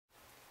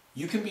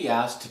you can be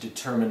asked to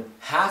determine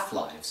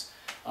half-lives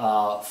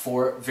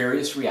for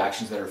various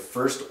reactions that are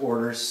first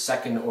order,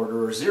 second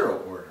order, or zero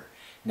order.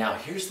 Now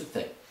here's the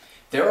thing.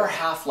 There are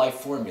half-life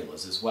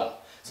formulas as well.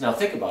 So now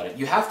think about it.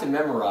 You have to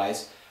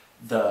memorize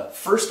the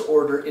first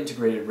order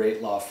integrated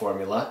rate law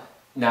formula,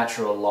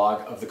 natural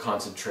log of the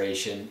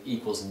concentration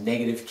equals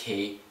negative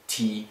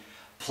kT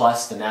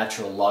plus the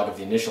natural log of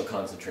the initial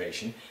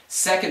concentration.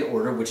 Second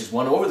order, which is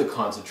 1 over the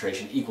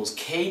concentration, equals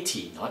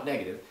kT, not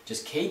negative,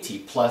 just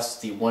kT plus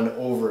the 1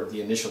 over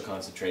the initial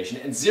concentration.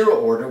 And zero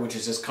order, which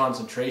is just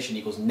concentration,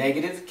 equals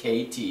negative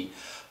kT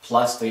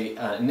plus the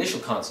initial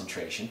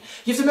concentration.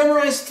 You have to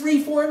memorize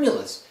 3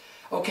 formulas.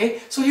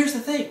 Okay, so here's the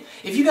thing.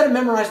 If you got to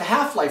memorize the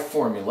half-life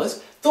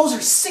formulas, those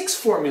are 6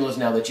 formulas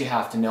now that you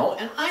have to know,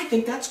 and I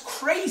think that's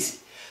crazy.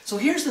 So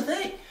here's the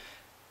thing.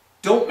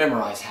 Don't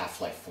memorize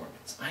half-life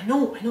formulas. I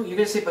know, you're going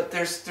to say, but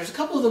there's a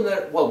couple of them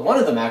that, well, one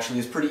of them actually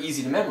is pretty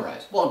easy to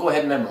memorize. Well, go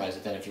ahead and memorize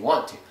it then if you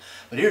want to.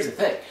 But here's the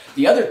thing.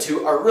 The other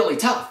 2 are really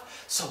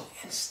tough. So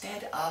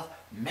instead of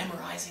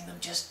memorizing them,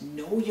 just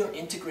know your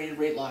integrated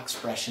rate law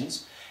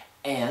expressions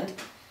and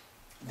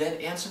then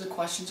answer the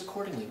questions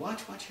accordingly.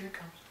 Watch, here it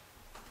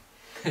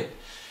comes.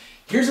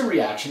 Here's a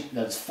reaction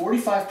that's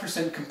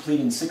 45% complete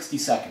in 60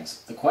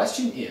 seconds. The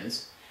question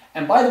is,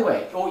 and by the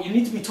way, oh, you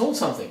need to be told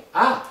something.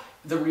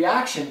 The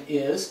reaction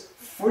is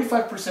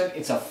 45%,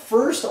 it's a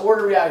first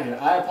order reaction.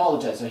 I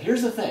apologize. Now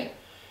here's the thing.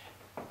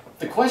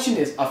 The question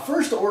is, a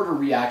first order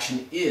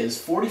reaction is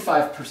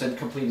 45%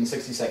 complete in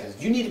 60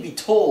 seconds. You need to be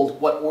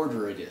told what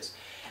order it is.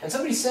 And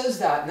somebody says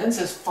that and then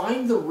says,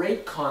 find the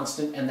rate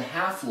constant and the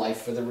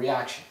half-life for the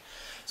reaction.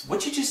 So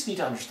what you just need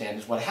to understand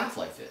is what a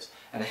half-life is.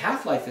 And a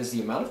half-life is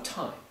the amount of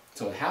time.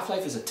 So a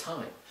half-life is a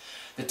time.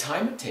 The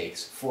time it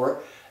takes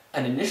for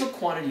an initial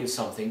quantity of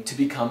something to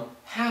become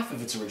half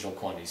of its original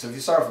quantity. So if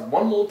you start off with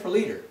 1 mole per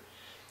liter,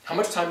 how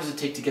much time does it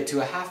take to get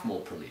to a half mole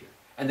per liter?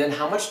 And then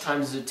how much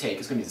time does it take?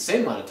 It's going to be the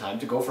same amount of time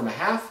to go from a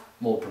half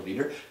mole per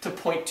liter to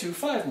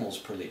 0.25 moles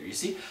per liter. You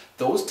see,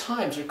 those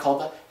times are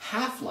called the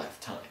half-life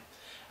time,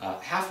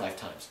 half-life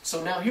times.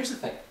 So now here's the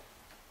thing.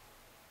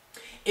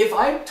 If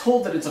I'm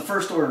told that it's a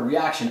first order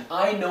reaction,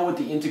 I know what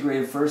the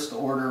integrated first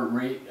order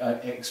rate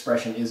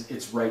expression is.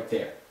 It's right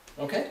there.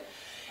 Okay?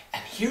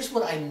 And here's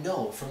what I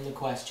know from the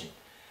question.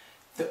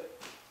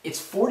 It's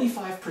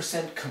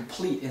 45%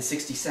 complete in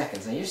 60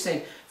 seconds. Now you're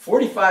saying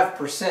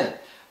 45%.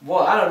 Well,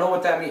 I don't know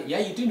what that means. Yeah,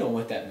 you do know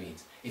what that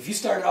means. If you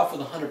started off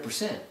with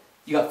 100%,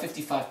 you got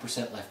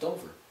 55% left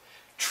over.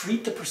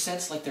 Treat the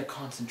percents like they're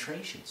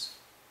concentrations.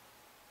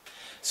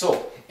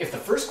 So, if the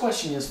first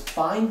question is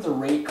find the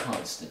rate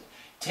constant,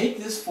 take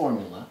this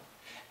formula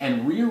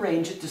and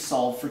rearrange it to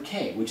solve for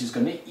k, which is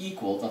going to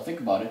equal, now think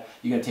about it,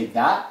 you're going to take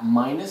that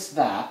minus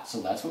that,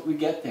 so that's what we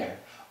get there,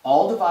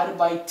 all divided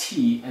by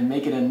t and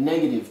make it a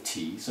negative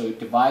t, so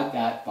divide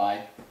that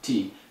by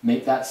t,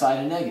 make that side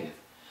a negative.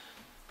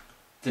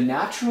 The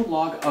natural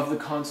log of the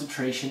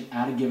concentration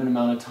at a given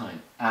amount of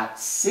time. At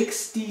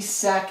 60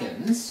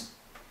 seconds,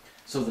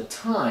 so the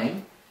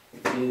time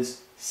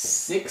is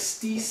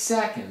 60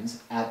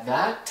 seconds, at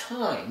that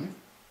time,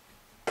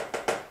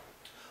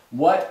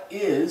 what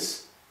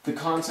is the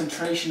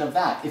concentration of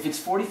that? If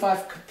it's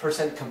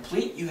 45%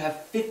 complete, you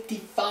have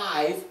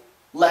 55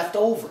 left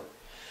over.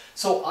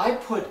 So I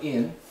put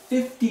in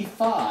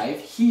 55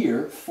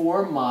 here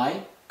for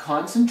my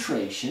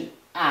concentration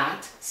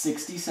at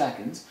 60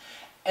 seconds,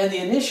 and the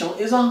initial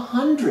is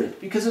 100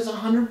 because it's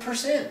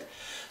 100%.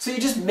 So you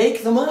just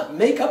make them up,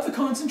 make up the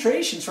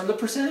concentrations from the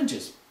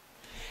percentages.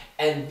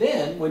 And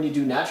then when you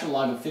do natural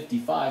log of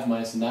 55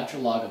 minus the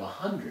natural log of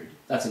 100,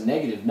 that's a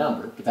negative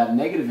number, but that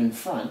negative in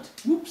front,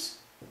 whoops,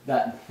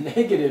 that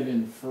negative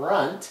in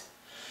front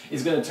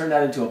is going to turn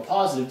that into a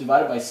positive.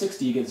 Divided by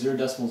 60, you get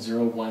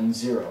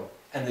 0.010.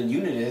 And the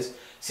unit is,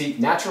 see,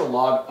 natural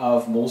log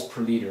of moles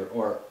per liter,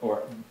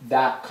 or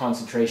that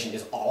concentration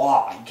is,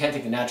 you can't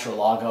take the natural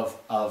log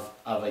of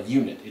a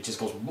unit. It just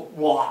goes,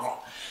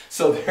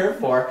 so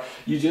therefore,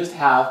 you just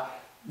have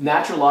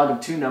natural log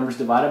of 2 numbers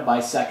divided by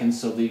seconds,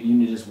 so the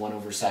unit is 1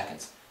 over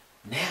seconds.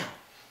 Now,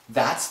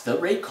 that's the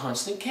rate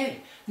constant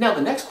k. Now,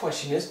 the next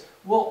question is,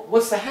 well,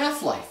 what's the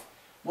half-life?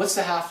 What's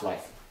the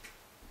half-life?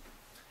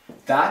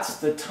 That's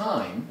the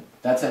time,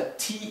 that's at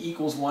t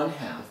equals 1/2.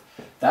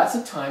 That's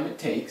the time it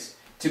takes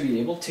to be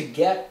able to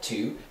get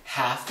to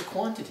half the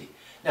quantity.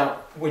 Now,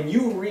 when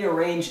you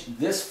rearrange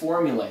this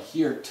formula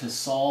here to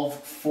solve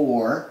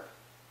for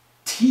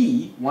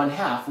t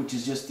 1/2, which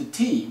is just the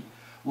t,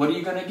 what are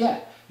you going to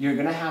get? You're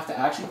going to have to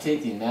actually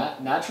take the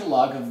natural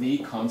log of the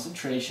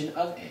concentration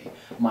of A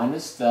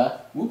minus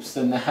the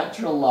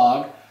natural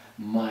log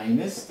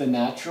minus the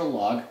natural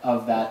log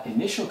of that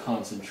initial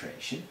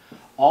concentration,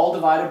 all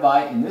divided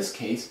by, in this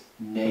case,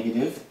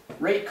 negative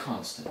rate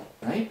constant,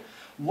 right?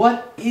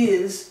 What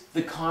is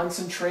the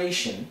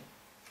concentration?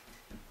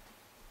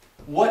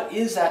 What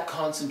is that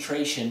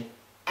concentration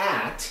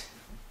at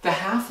the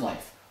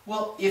half-life?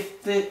 Well,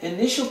 if the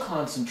initial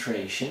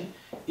concentration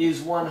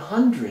is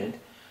 100,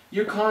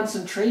 your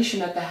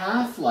concentration at the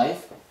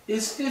half-life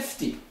is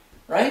 50,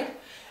 right?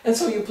 And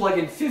so you plug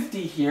in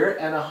 50 here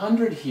and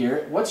 100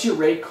 here. What's your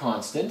rate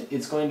constant?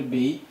 It's going to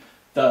be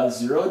the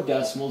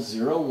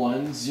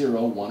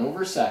 0.0101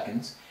 over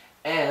seconds,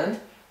 and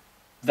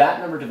that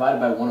number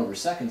divided by 1 over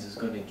seconds is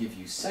going to give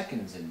you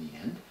seconds in the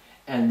end.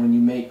 And when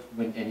you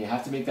and you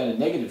have to make that a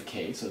negative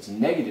k, so it's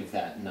negative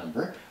that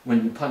number.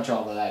 When you punch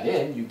all of that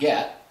in, you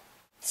get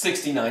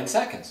 69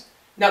 seconds.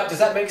 Now, does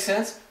that make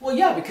sense? Well,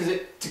 yeah, because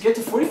to get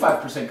to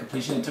 45%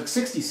 completion, it took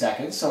 60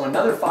 seconds, so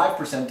another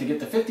 5% to get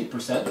to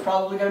 50% is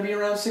probably going to be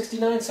around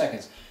 69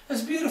 seconds.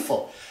 That's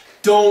beautiful.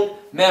 Don't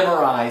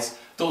memorize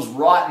those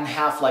rotten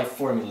half-life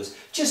formulas.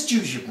 Just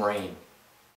use your brain.